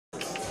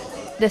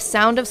The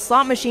sound of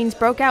slot machines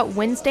broke out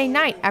Wednesday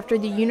night after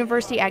the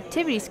University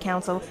Activities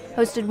Council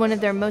hosted one of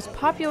their most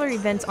popular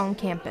events on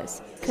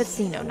campus,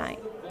 Casino Night.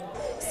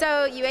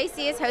 So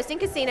UAC is hosting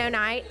Casino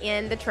Night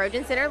in the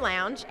Trojan Center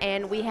Lounge,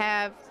 and we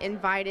have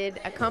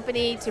invited a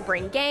company to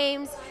bring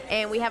games,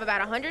 and we have about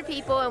 100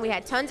 people, and we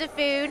had tons of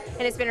food,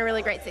 and it's been a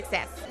really great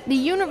success. The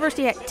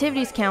University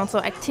Activities Council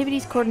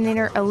Activities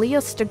Coordinator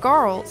Elias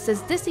Stegarl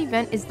says this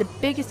event is the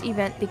biggest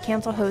event the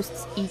council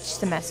hosts each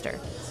semester.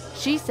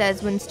 She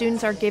says when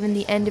students are given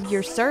the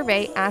end-of-year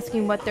survey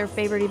asking what their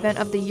favorite event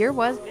of the year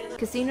was,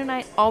 Casino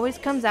Night always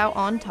comes out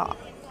on top.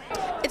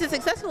 It's a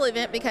successful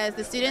event because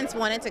the students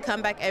wanted to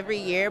come back every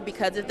year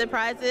because of the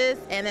prizes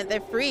and that they're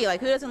free. Like,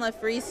 who doesn't love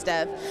free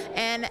stuff?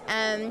 And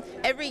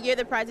every year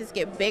the prizes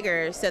get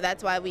bigger, so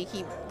that's why we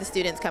keep the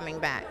students coming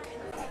back.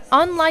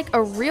 Unlike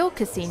a real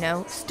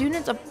casino,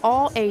 students of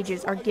all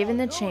ages are given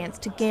the chance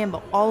to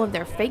gamble all of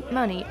their fake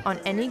money on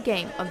any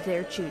game of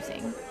their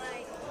choosing.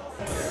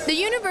 The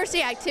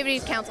University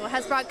Activities Council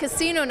has brought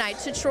Casino Night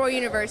to Troy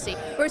University,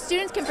 where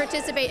students can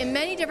participate in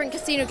many different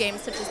casino games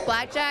such as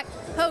blackjack,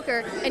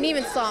 poker, and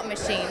even slot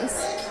machines.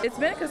 It's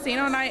been a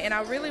casino night, and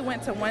I really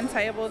went to one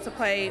table to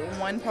play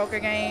one poker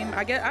game.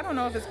 I don't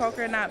know if it's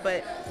poker or not,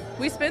 but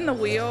we spin the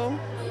wheel,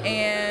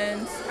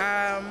 and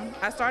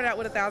I started out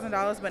with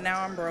 $1,000, but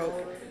now I'm broke.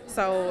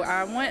 So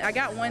I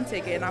got one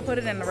ticket and I put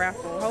it in the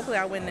raffle. Hopefully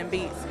I win them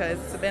beats because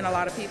there's been a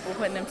lot of people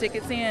putting them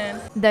tickets in.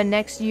 The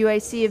next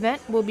UAC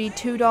event will be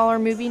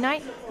 $2 Movie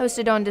Night,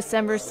 hosted on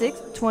December 6,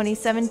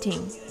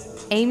 2017.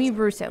 Amy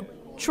Russo,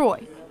 Troy,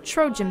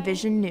 Trojan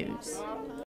Vision News.